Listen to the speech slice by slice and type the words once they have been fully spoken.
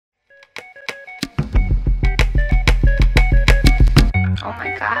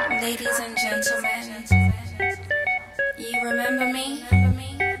Ladies and gentlemen, you remember me?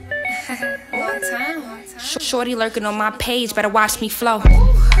 Long time. Shorty lurking on my page, better watch me flow.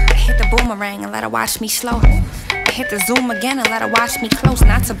 I hit the boomerang and let her watch me slow. I hit the zoom again and let her watch me close.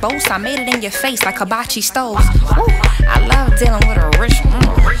 Not to boast, I made it in your face like hibachi stoves. Ooh, I love dealing with a rich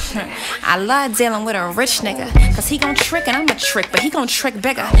I love dealing with a rich nigga, cause he gon' trick and I'm a trick, but he gon' trick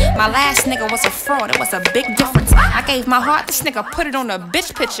bigger. My last nigga was a fraud, it was a big difference. I gave my heart, this nigga put it on a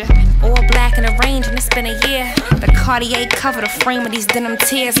bitch picture. All black in the range and it's been a year. The Cartier cover the frame of these denim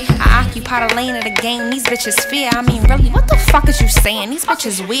tears. I occupy the lane of the game, these bitches fear. I mean really, what the fuck is you saying? These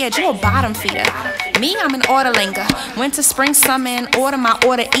bitches weird, you a bottom feeder. Me, I'm an autolinker. Winter, spring, summer, and autumn, I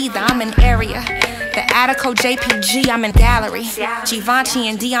order either. I'm in area. The Attico JPG, I'm in gallery. Givenchy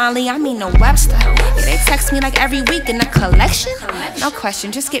and Dion Lee, I mean no Webster. Yeah, they text me like every week in the collection. No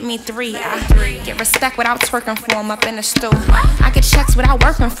question, just get me 3. I get respect without twerking for them up in the stool. I get checks without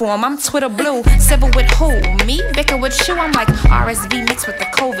working for them. I'm Twitter blue. Civil with who? Me? Bicker with you? I'm like RSV mixed with the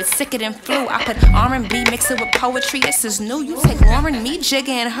COVID, sicker than flu. I put R&B mixed with poetry. This is new. You take Lauren, me, Jigga,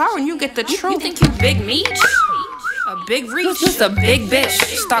 and her, and you get the truth. You think you big meat? A big reach? Just a big bitch.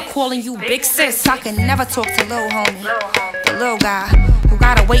 Start calling you big sis. I can never talk to little homie. The little guy who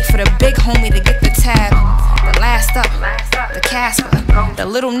gotta wait for the big homie to get the tab. The last up, the Casper. The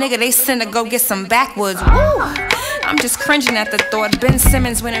little nigga they send to go get some backwoods. Woo! I'm just cringing at the thought. Ben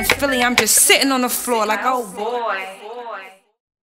Simmons went in Philly. I'm just sitting on the floor like, oh boy.